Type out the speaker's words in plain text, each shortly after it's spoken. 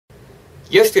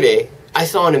Yesterday, I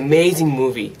saw an amazing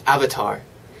movie, Avatar.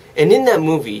 And in that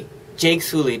movie, Jake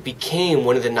Sully became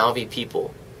one of the Navi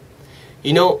people.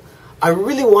 You know, I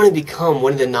really want to become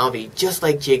one of the Navi just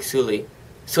like Jake Sully.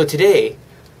 So today,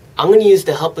 I'm going to use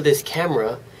the help of this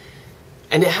camera,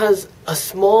 and it has a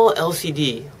small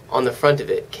LCD on the front of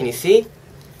it. Can you see?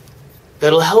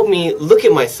 That'll help me look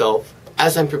at myself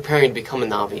as I'm preparing to become a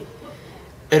Navi.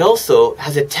 It also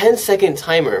has a 10-second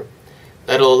timer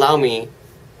that'll allow me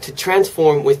to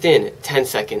transform within 10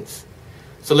 seconds.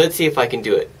 So let's see if I can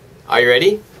do it. Are you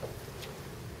ready?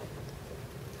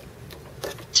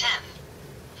 10,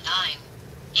 9,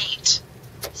 8,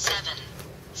 7,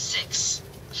 6,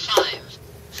 5,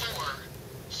 4,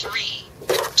 3,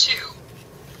 2,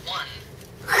 1,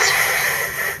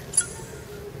 0.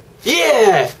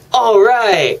 Yeah!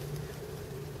 Alright!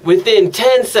 Within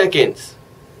 10 seconds.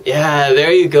 Yeah,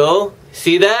 there you go.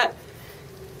 See that?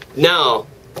 Now,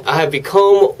 I have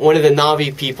become one of the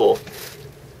Navi people.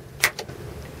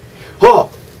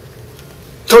 Oh!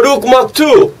 Taruk Mak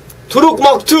 2! Taruk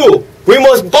Mak 2! We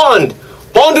must bond!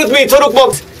 Bond with me, Taruk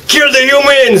Mak! Kill the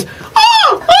humans!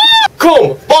 Ah! Ah!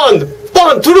 Come, bond!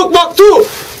 Bond! Taruk Mak 2!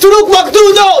 Taruk Mak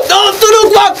 2, no! No!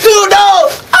 Taruk Mak 2, no!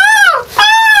 Ah!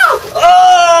 Ah!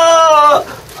 Ah!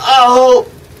 I'll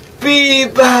be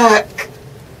back!